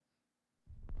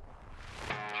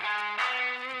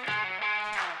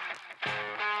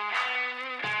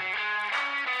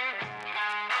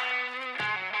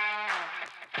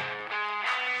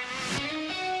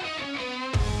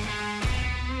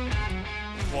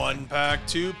One pack,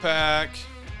 two pack,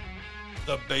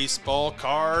 the Baseball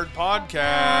Card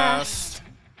Podcast.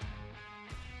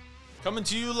 Coming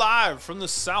to you live from the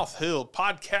South Hill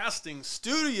Podcasting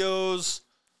Studios.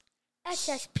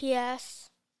 SSPS.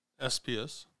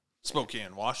 SPS,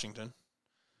 Spokane, Washington.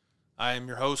 I am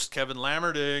your host, Kevin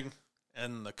Lammerding,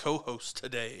 and the co-host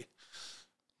today,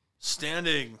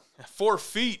 standing 4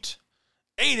 feet,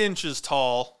 8 inches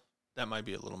tall. That might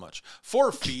be a little much.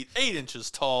 4 feet, 8 inches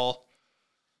tall.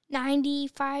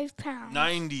 95 pounds.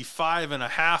 95 and a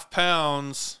half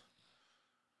pounds.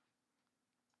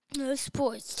 The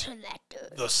sports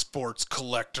collector. The sports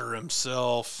collector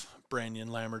himself, Brandon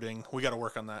Lammerding. We got to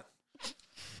work on that.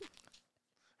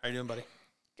 How you doing, buddy?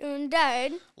 Doing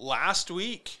good. Last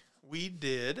week, we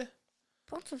did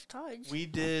Bunch of cards.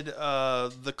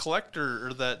 the collector,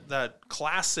 or that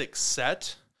classic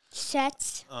set.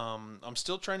 Sets. I'm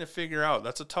still trying to figure out.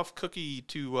 That's a tough cookie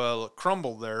to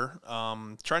crumble there.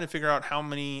 Trying to figure out how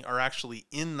many are actually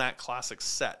in that classic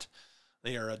set.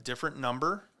 They are a different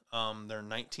number. They're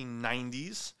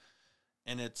 1990s,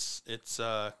 and it's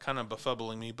kind of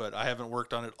befuddling me, but I haven't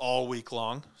worked on it all week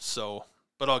long.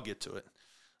 But I'll get to it.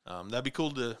 That'd be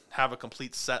cool to have a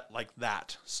complete set like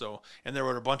that. And there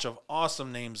were a bunch of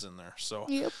awesome names in there. So,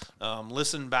 Yep.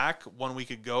 Listen back 1 week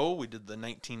ago, we did the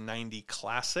 1990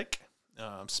 Classic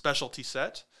specialty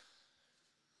set.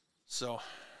 So,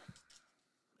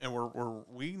 and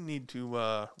we need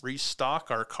to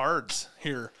restock our cards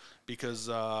here because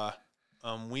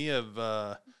we have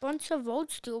Bunch of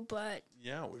old school, but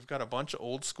yeah, we've got a bunch of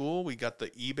old school. We got the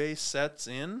eBay sets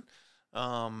in.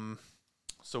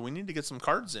 So we need to get some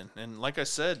cards in. And like I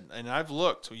said, and I've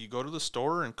looked, so you go to the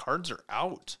store and cards are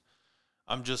out.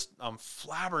 I'm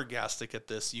flabbergasted at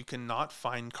this. You cannot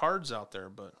find cards out there,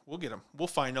 but we'll get them. We'll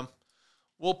find them.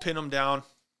 We'll pin them down.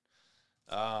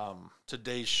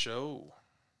 Today's show,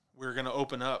 we're going to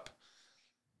open up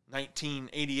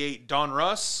 1988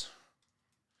 Donruss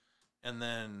and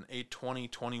then a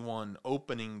 2021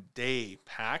 opening day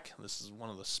pack. This is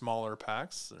one of the smaller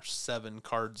packs. There's 7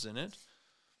 cards in it.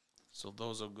 So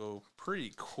those will go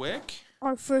pretty quick.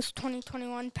 our first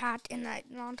 2021 pack in that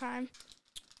long time.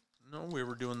 No, we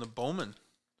were doing the Bowman.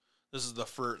 This is the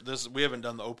first. We haven't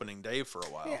done the opening day for a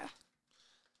while. Yeah.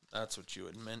 That's what you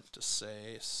had meant to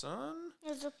say, son.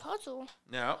 There's a puzzle.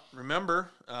 Now, remember,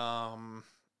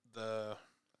 the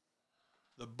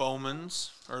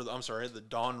Bowmans, the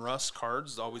Donruss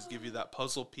cards always give you that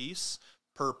puzzle piece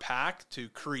per pack to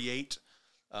create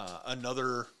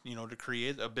to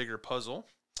create a bigger puzzle.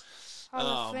 Hall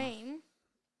of Fame.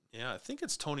 Yeah, I think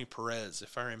it's Tony Perez,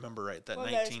 if I remember right. That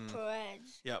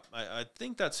Perez. Yep, I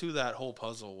think that's who that whole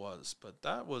puzzle was. But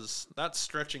that's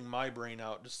stretching my brain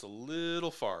out just a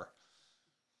little far.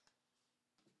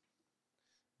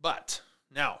 But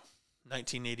now,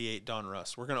 1988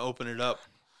 Donruss. We're gonna open it up.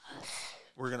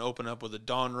 We're gonna open up with the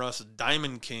Donruss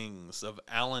Diamond Kings of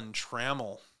Alan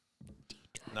Trammell.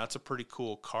 And that's a pretty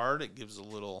cool card. It gives a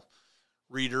little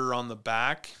reader on the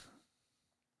back.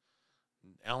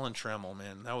 Alan Trammell,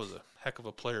 man, that was a heck of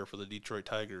a player for the Detroit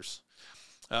Tigers.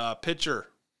 Pitcher,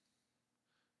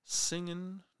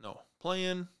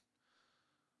 playing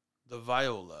the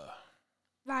violin.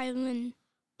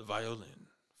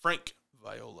 Frank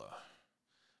Viola.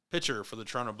 Pitcher for the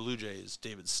Toronto Blue Jays,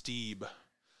 David Steeb.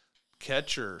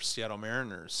 Catcher, Seattle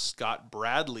Mariners, Scott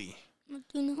Bradley.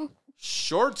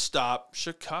 Shortstop,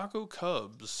 Chicago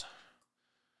Cubs,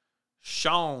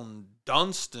 Shawn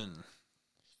Dunston.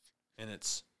 And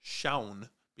it's Shawn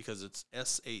because it's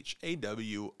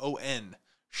Shawon.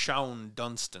 Shawn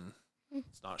Dunston.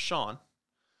 It's not Sean.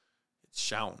 It's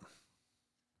Shawn.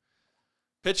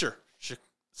 Pitcher,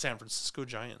 San Francisco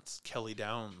Giants, Kelly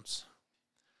Downs.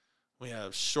 We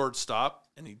have shortstop,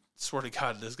 and he swear to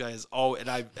God, this guy is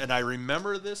and I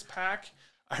remember this pack.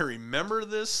 I remember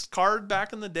this card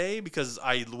back in the day because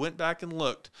I went back and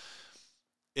looked.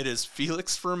 It is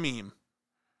Felix Fermin,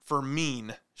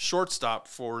 shortstop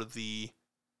for the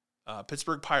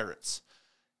Pittsburgh Pirates.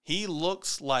 He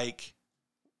looks like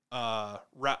not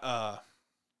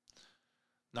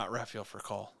Rafael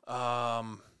Furcal.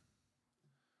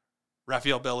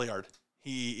 Rafael Belliard.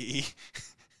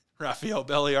 Rafael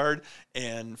Belliard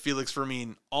and Felix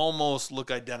Fermin almost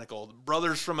look identical.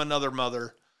 Brothers from another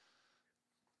mother.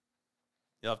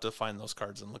 You'll have to find those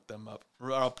cards and look them up.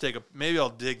 Maybe I'll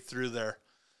dig through there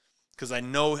because I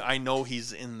know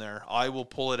he's in there. I will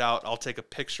pull it out. I'll take a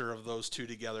picture of those two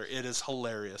together. It is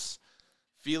hilarious.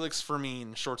 Felix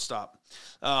Fermin, shortstop.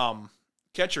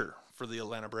 Catcher for the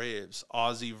Atlanta Braves,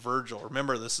 Ozzie Virgil.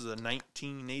 Remember, this is a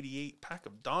 1988 pack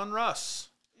of Donruss.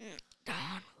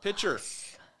 Pitcher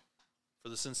for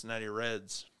the Cincinnati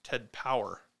Reds, Ted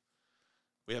Power.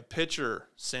 We have pitcher,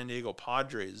 San Diego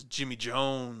Padres, Jimmy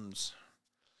Jones.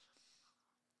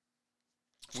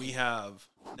 We have,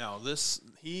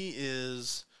 he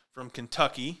is from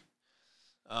Kentucky,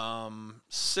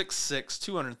 6'6",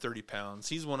 230 pounds.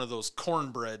 He's one of those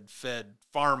cornbread-fed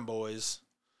farm boys.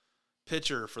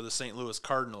 Pitcher for the St. Louis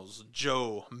Cardinals,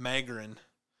 Joe Magrin.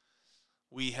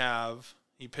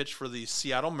 He pitched for the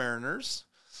Seattle Mariners,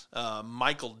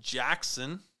 Michael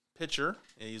Jackson, pitcher.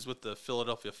 He's with the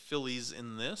Philadelphia Phillies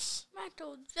in this.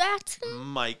 Michael Jackson.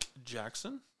 Mike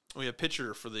Jackson. We have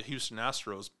pitcher for the Houston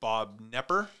Astros, Bob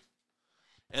Nepper.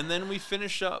 And then we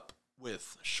finish up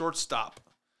with shortstop,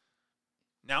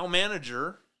 now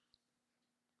manager.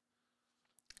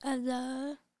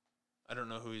 I don't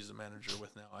know who he's the manager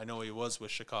with now. I know he was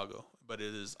with Chicago, but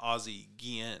it is Ozzie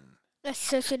Guillen. Let's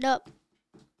search it up.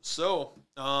 So,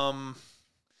 not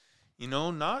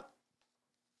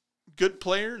good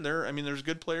player there. I mean, there's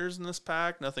good players in this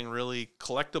pack. Nothing really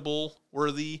collectible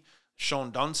worthy. Sean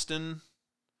Dunston.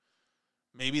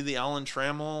 Maybe the Alan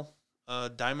Trammell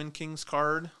Diamond Kings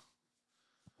card.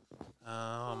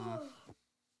 I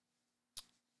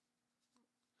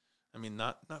mean,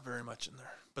 not very much in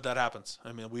there, but that happens.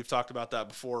 I mean, we've talked about that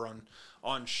before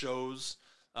on shows,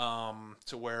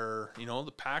 to where,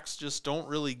 the packs just don't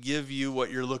really give you what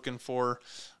you're looking for,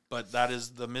 but that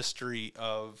is the mystery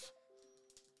of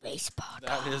baseball.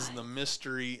 That is the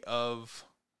mystery of,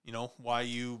 why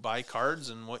you buy cards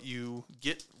and what you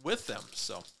get with them.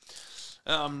 So,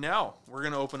 now we're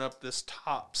going to open up this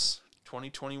Topps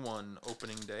 2021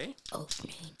 opening day.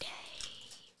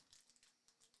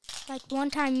 Like one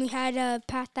time we had a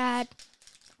pack that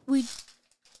we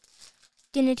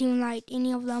didn't even like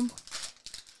any of them.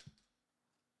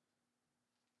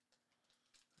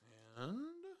 And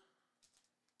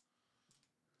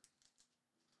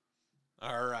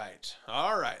all right.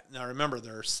 Now remember,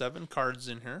 there are 7 cards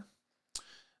in here.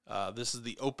 This is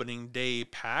the opening day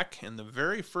pack, and the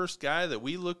very first guy that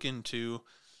we look into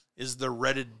is the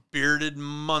redded, bearded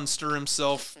monster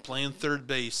himself, playing third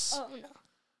base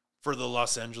for the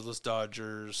Los Angeles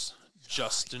Dodgers,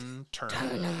 Justin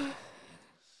Turner.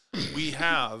 We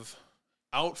have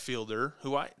outfielder,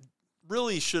 who I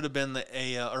really should have been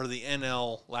the AL or the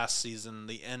NL last season,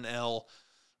 the NL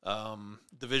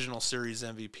Divisional Series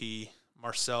MVP,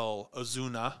 Marcell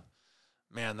Ozuna.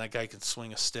 Man, that guy can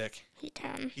swing a stick. He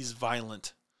can. He's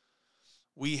violent.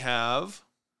 We have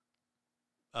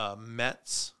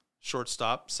Mets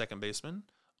shortstop, second baseman,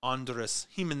 Andres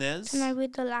Jimenez. Can I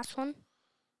read the last one?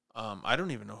 I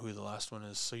don't even know who the last one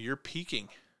is, so you're peeking.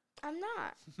 I'm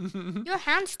not. Your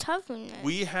hand's toughing it.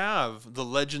 We have the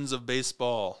Legends of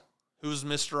Baseball. Who's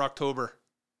Mr. October?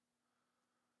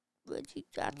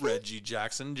 Reggie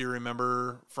Jackson. Do you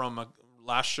remember from a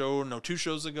last show? No, 2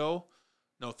 shows ago.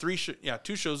 No, 2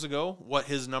 shows ago. What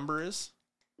his number is?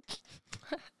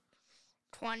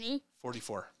 20.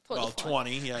 44. Well,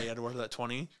 20. Yeah, you had to wear that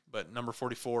 20. But number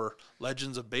 44,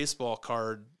 Legends of Baseball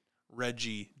card,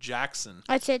 Reggie Jackson.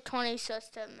 I said 20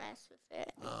 just to mess with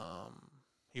it.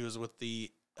 He was with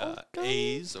the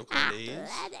A's, Oakland A's,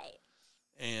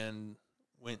 and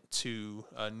went to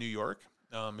New York.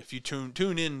 If you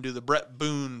tune in to the Brett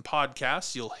Boone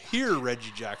podcast, you'll hear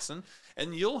Reggie Jackson,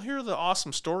 and you'll hear the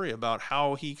awesome story about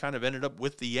how he kind of ended up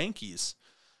with the Yankees,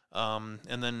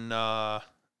 and then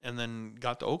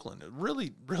got to Oakland. A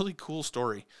really, really cool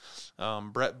story.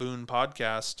 Brett Boone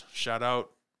podcast, shout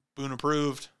out, Boone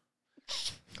approved.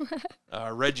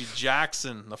 Reggie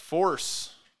Jackson, the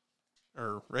Force,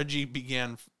 or Reggie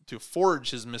began to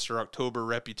forge his Mr. October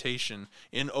reputation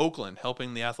in Oakland,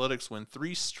 helping the Athletics win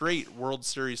 3 straight World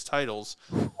Series titles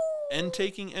and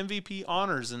taking MVP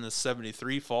honors in the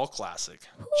 73 Fall Classic.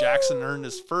 Jackson earned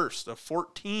his first of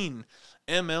 14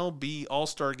 MLB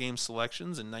All-Star Game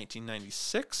selections in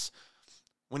 1996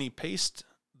 when he paced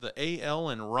the AL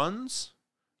in runs,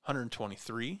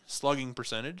 123, slugging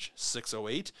percentage,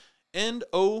 608, and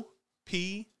OPS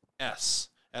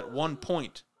at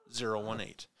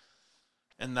 1.018.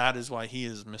 And that is why he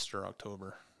is Mr.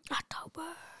 October.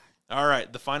 All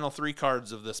right, the final 3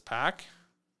 cards of this pack.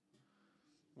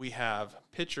 We have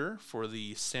pitcher for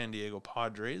the San Diego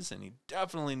Padres, and he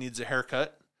definitely needs a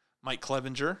haircut, Mike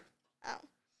Clevenger. Oh.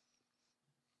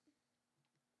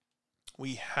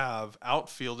 We have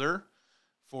outfielder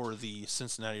for the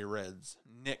Cincinnati Reds,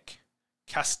 Nick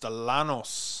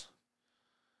Castellanos.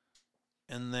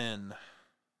 And then,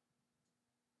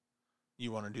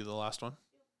 you want to do the last one?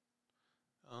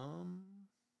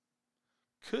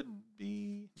 Could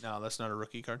be. No, that's not a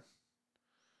rookie card.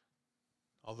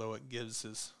 Although it gives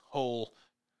his whole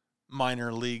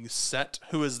minor league set.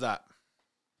 Who is that?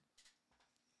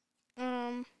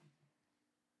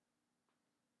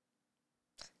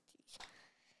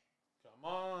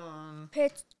 Come on.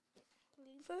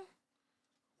 Reliever?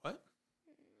 What?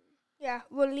 Yeah,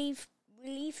 relief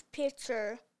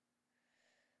pitcher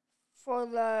for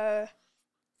the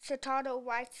Chicago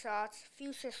White Sox,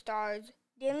 future stars,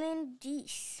 Dylan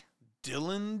Cease.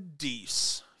 Dylan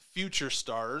Cease, future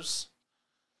stars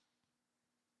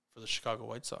for the Chicago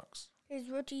White Sox. His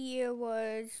rookie year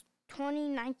was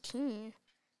 2019.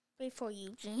 Played for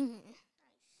Eugene.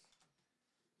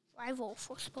 Rival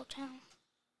for Spokane.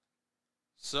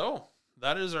 So,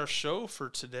 that is our show for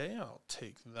today. I'll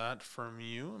take that from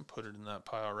you and put it in that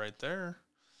pile right there.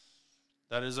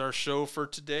 That is our show for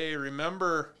today.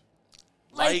 Remember,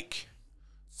 like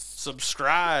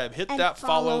subscribe, hit that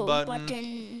follow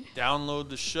button, download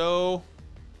the show.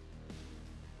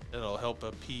 It'll help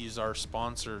appease our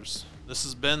sponsors. This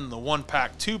has been the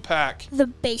 1-Pack, 2-Pack, the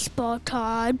Baseball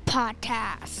Todd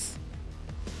Podcast.